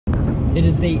It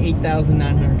is day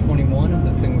 8,921 of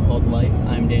this thing we called life.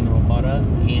 I'm Daniel LaFata,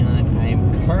 and I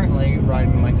am currently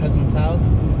riding to my cousin's house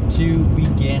to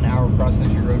begin our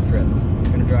cross-country road trip. We're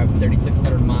going to drive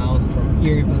 3,600 miles from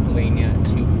Erie, Pennsylvania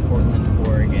to Portland,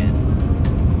 Oregon. It's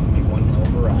going to be one hell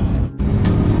of a ride.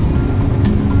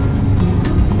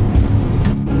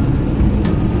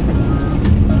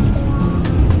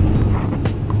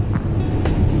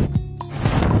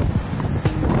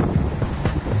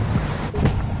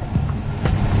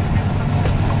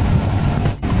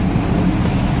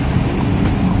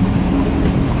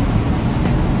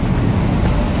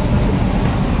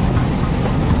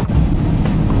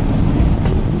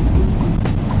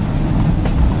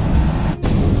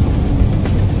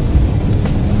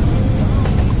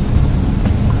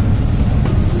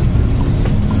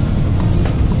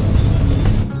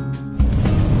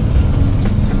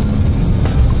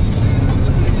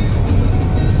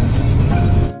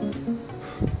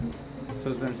 So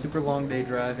it's been a super long day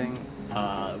driving.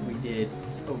 We did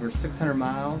over 600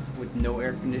 miles with no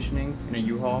air conditioning in a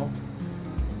U-Haul.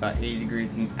 About 80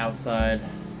 degrees outside,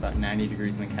 about 90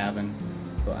 degrees in the cabin.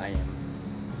 So I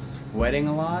am sweating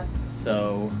a lot,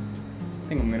 so I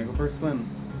think I'm gonna go for a swim.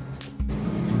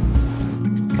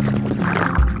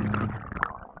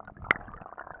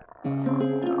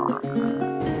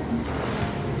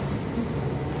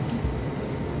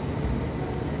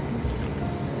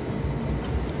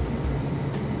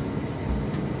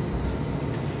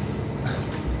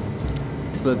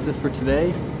 So that's it for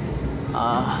today.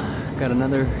 Got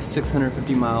another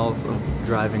 650 miles of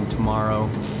driving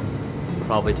tomorrow.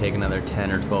 Probably take another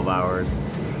 10 or 12 hours.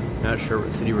 Not sure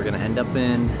what city we're gonna end up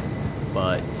in,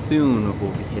 but soon we'll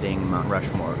be hitting Mount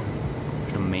Rushmore,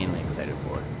 which I'm mainly excited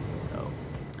for.